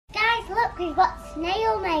we've got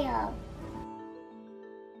snail mail.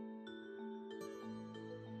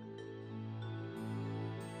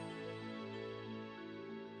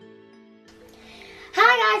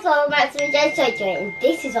 Hi guys, welcome back to the Snail Stationery, and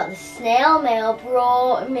this is what the snail mail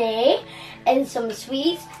brought me, and some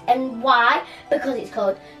sweets. And why? Because it's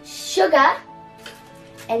called Sugar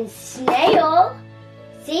and Snail.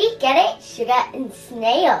 See, get it? Sugar and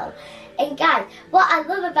Snail. And guys, what I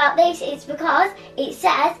love about this is because it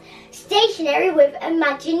says stationery with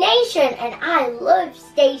imagination, and I love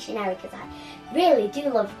stationery because I really do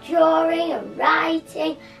love drawing and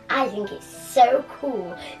writing. I think it's so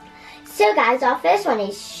cool. So guys, our first one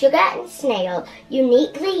is Sugar and Snail,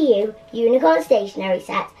 Uniquely You Unicorn Stationery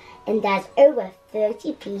Set, and there's over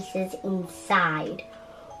 30 pieces inside.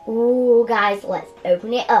 Ooh guys, let's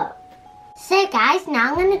open it up. So guys, now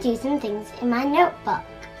I'm going to do some things in my notebook.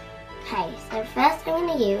 Okay, so first I'm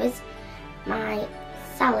going to use my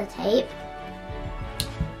sellotape.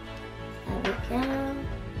 There we go.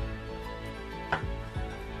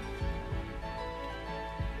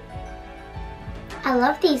 I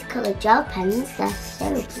love these coloured gel pens, they're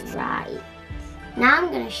so bright. Now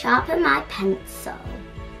I'm going to sharpen my pencil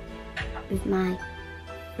with my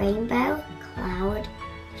rainbow cloud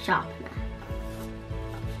sharpener.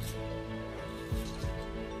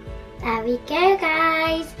 There we go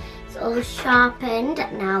guys, it's all sharpened.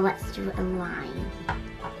 Now let's do a line.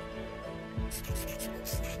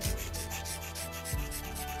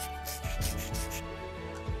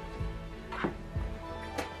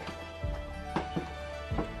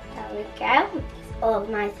 There we go, all of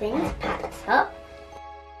my things packed up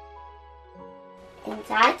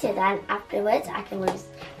inside, so then afterwards I can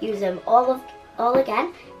use them all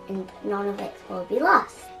again and none of it will be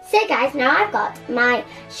lost. So guys, now I've got my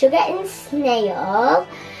Sugar and Snail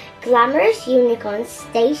Glamorous Unicorn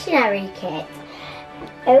Stationery Kit.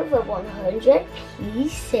 Over 100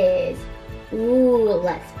 pieces. Ooh,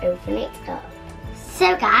 let's open it up.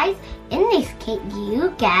 So guys, in this kit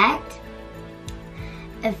you get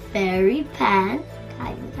a fairy pen.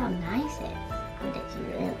 Guys, look how nice it is. And it's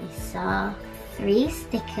really soft. 3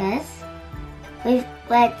 stickers with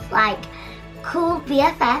words like Cool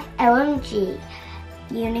BFF OMG.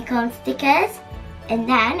 Unicorn stickers, and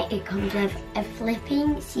then it comes with a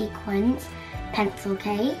flipping sequins pencil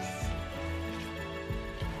case.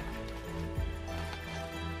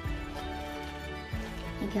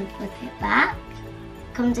 You can flip it back.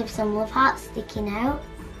 Comes with some love hearts sticking out.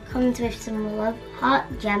 Comes with some love heart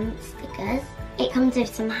gem stickers. It comes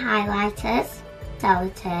with some highlighters,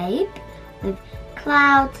 sellotape with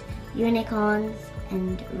clouds, unicorns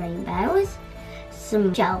and rainbows,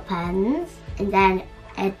 some gel pens, and then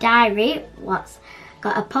a diary what's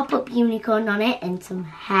got a pop-up unicorn on it and some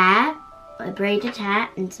hair, a braided hair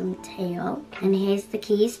and some tail. And here's the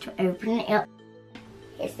keys to open it up.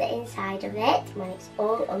 Here's the inside of it when it's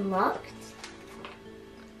all unlocked.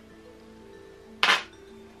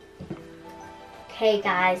 Okay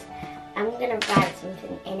guys, I'm gonna write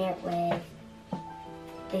something in it with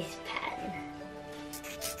this pen.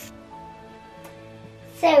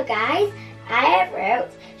 So guys, I have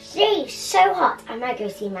wrote, she's so hot, I might go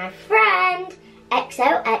see my friend,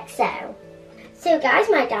 XOXO. So guys,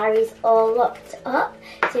 my diary's all locked up,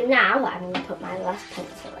 so now I'm going to put my last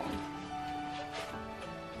pencil in.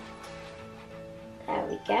 There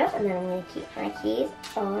we go, and then I'm going to keep my keys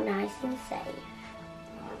all nice and safe.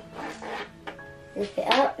 Zip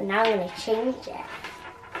it up, and now I'm going to change it.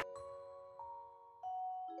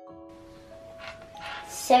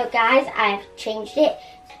 So guys, I've changed it.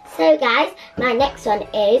 So guys, my next one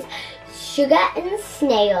is Sugar and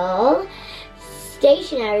Snail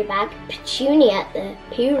Stationery Bag Petunia the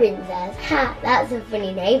Pooh Princess. Ha, that's a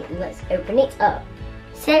funny name. Let's open it up.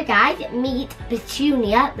 So guys, meet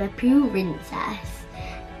Petunia the Pooh Princess.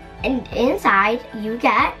 And inside you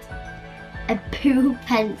get a Pooh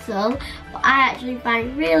pencil. What I actually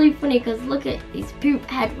find really funny because look at this poop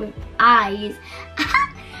head with eyes.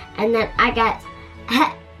 And then I get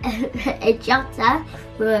a jotter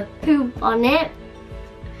with a poop on it.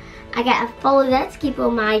 I get a folder to keep all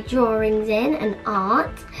my drawings in and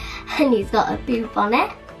art, and it's got a poop on it.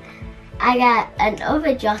 I get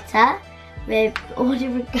another jotter with all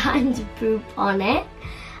different kinds of poop on it.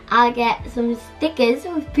 I get some stickers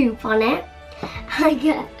with poop on it. I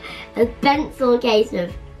get a pencil case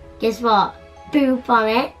with, guess what, poop on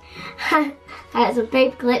it. I got some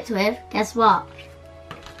paper clips with, guess what,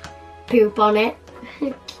 poop on it.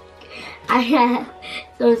 I get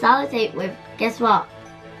some sellotape with, guess what,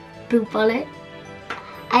 poop on it.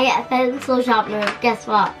 I get a pencil sharpener with, guess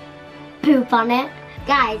what, poop on it.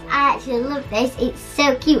 Guys, I actually love this. It's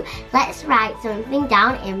so cute. Let's write something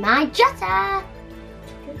down in my jotter.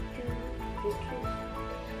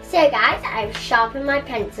 So guys, I've sharpened my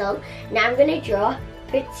pencil. Now I'm going to draw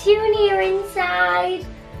Petunia inside.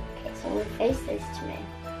 Okay, so I'm going to face this to me.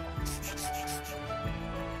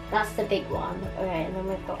 That's the big one. Alright, and then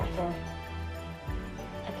we've got like a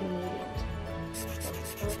medium.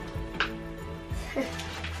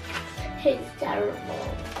 It's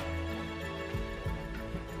terrible.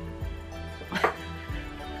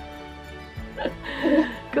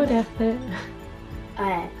 Good effort.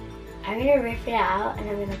 Alright, I'm going to rip it out and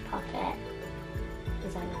I'm going to pop it.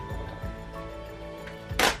 Because I'm a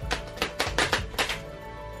folder.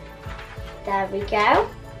 There we go.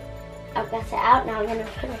 I've got it out. Now I'm going to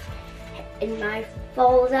put it in my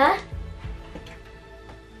folder.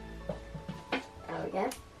 There we go.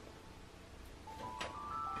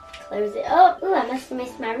 Close it up. Ooh, I must have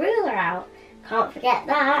missed my ruler out. Can't forget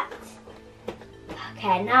that.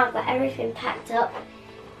 Okay, now I've got everything packed up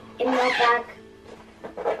in my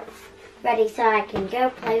bag, ready so I can go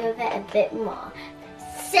play with it a bit more.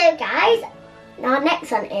 So guys, our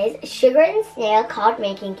next one is Sugar and Snail card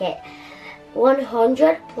making kit.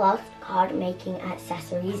 100 plus card making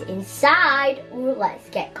accessories inside. Ooh, let's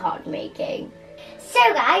get card making. So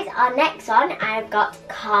guys, our next one, I've got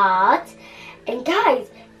cards. And guys,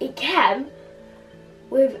 it came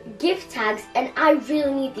with gift tags, and I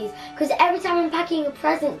really need these because every time I'm packing a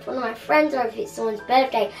present for one of my friends or if it's someone's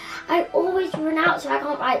birthday, I always run out, so I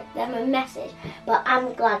can't write them a message. But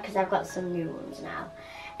I'm glad because I've got some new ones now.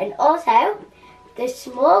 And also, the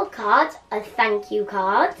small cards are thank you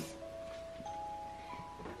cards,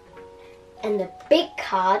 and the big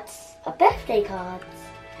cards are birthday cards.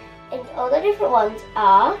 And all the different ones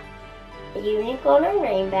are a unicorn and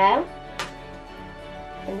rainbow.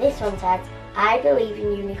 And this one says, I believe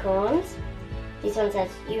in unicorns. This one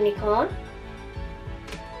says unicorn.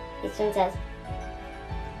 This one says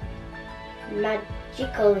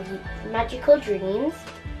magical dreams.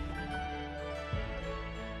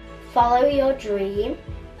 Follow your dream.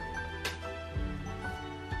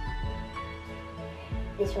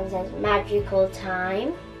 This one says magical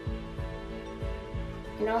time.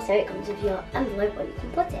 And also it comes with your envelope where you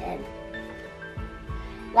can put it in.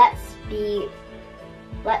 Let's be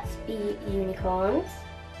unicorns.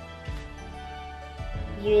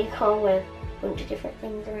 Unicorn with a bunch of different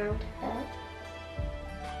things around her.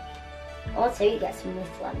 Also, you get some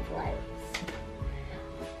little envelopes.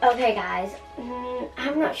 Okay, guys,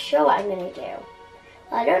 I'm not sure what I'm going to do.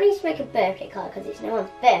 Well, I don't need to make a birthday card because it's no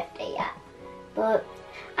one's birthday yet. But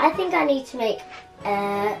I think I need to make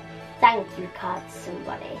a thank you card to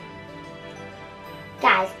somebody.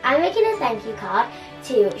 Guys, I'm making a thank you card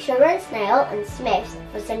to Sugar and Snail and Smyths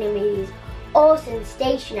for sending me these awesome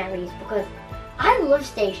stationaries because I love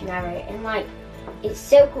stationery and like it's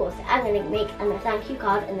so cool. So I'm going to make a thank you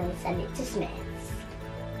card and then send it to Smyths.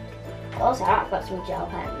 Also, I've got some gel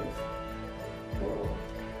pens. Ooh,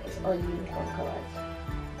 it's all unicorn colours.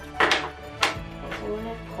 So I'm going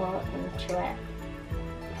to pour into it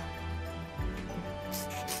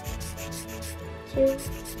 2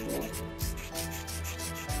 Smyths.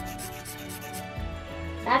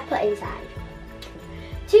 So I've put inside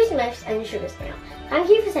 2 Smyths and Sugar Snail. Thank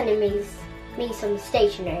you for sending me some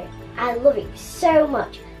stationery. I love it so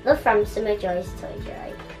much. Love from Summer Joy's Toy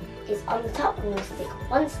Joy. It's on the top. I'm going to stick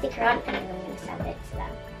one sticker on and then I'm going to send it to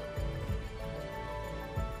them.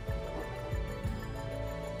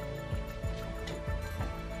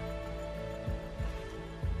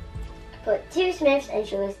 Put 2 Smyths and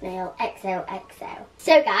Sugar Snail XOXO.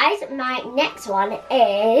 So guys, my next one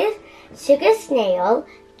is Sugar Snail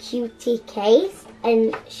Cutie Case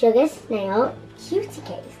and Sugar Snail Cutie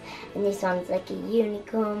Case. And this one's like a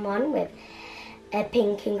unicorn one with a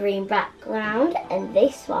pink and green background. And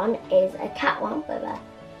this one is a cat one with a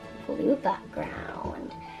blue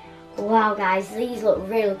background. Wow guys, these look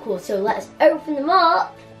really cool. So let's open them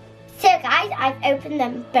up. So guys, I've opened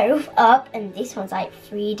them both up and this one's like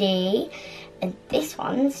 3D and this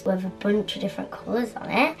one's with a bunch of different colours on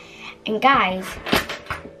it. And guys,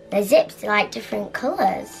 the zips are like different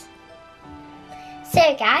colours.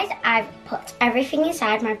 So guys, I've put everything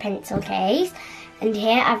inside my pencil case and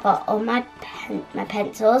here I've got all my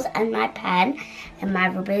pencils and my pen and my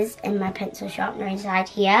rubbers and my pencil sharpener inside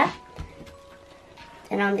here.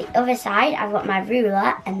 And on the other side, I've got my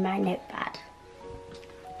ruler and my notepad.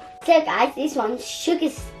 So guys, this one's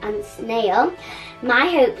Sugar and Snail, My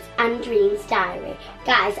Hopes and Dreams Diary.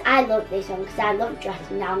 Guys, I love this one because I love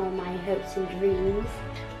jotting down all my hopes and dreams.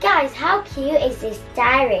 Guys, Guys, how cute is this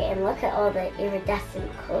diary? And look at all the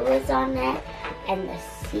iridescent colours on it. And the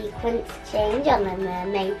sequence change on the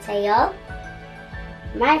mermaid tail.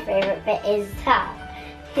 My favourite bit is that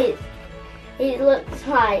it looks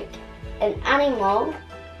like an animal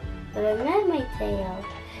with a mermaid tail.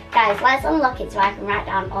 Guys, let's unlock it so I can write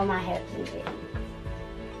down all my hopes and dreams.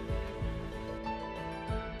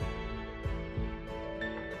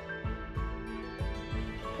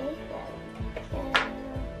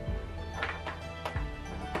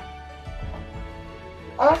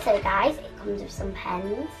 Also guys, it comes with some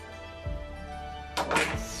pens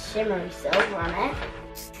with shimmery silver on it.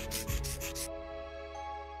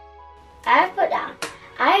 I've put down,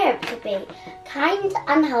 I hope to be kind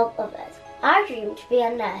and help others. I dream to be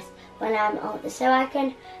a nurse when I'm older so I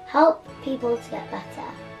can help people to get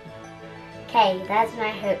better. Okay, that's my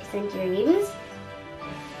hopes and dreams.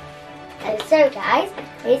 And so guys,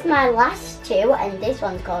 here's my last two, and this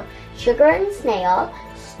one's called Sugar and Snail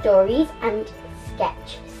Stories and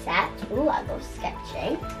Sketch Set. Ooh, I love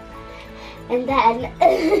sketching. And then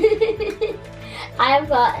I've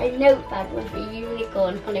got a notepad with a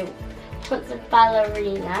unicorn on it. It's a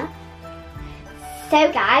ballerina.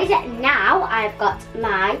 So guys, now I've got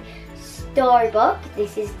my storybook.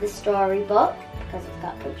 This is the storybook because it's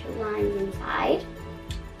got a bunch of lines inside.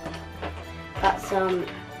 Got some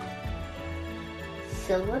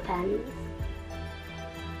silver pens.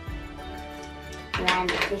 And then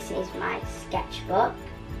this is my sketchbook,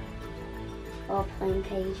 4 plain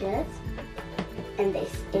pages. And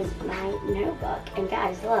this is my notebook. And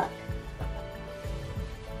guys, look.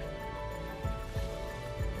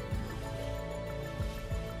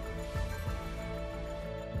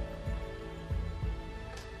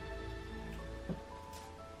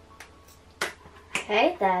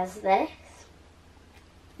 Okay, there's this,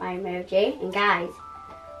 my emoji, and guys,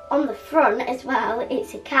 on the front as well,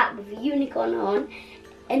 it's a cat with a unicorn horn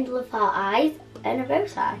and love heart eyes and a bow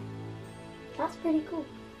tie. That's pretty cool.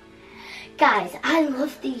 Guys, I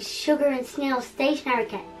love these Sugar and Snail Stationary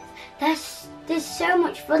kits. They're so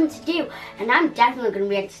much fun to do, and I'm definitely going to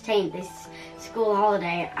be entertained this school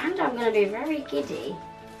holiday, and I'm going to be very giddy.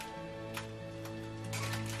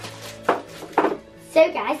 So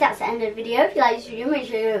guys, that's the end of the video. If you like this video, make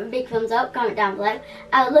sure you give it a big thumbs up, comment down below.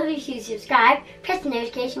 I would love you to subscribe, press the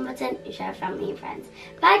notification button, and share with family and friends.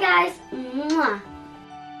 Bye guys. Mwah.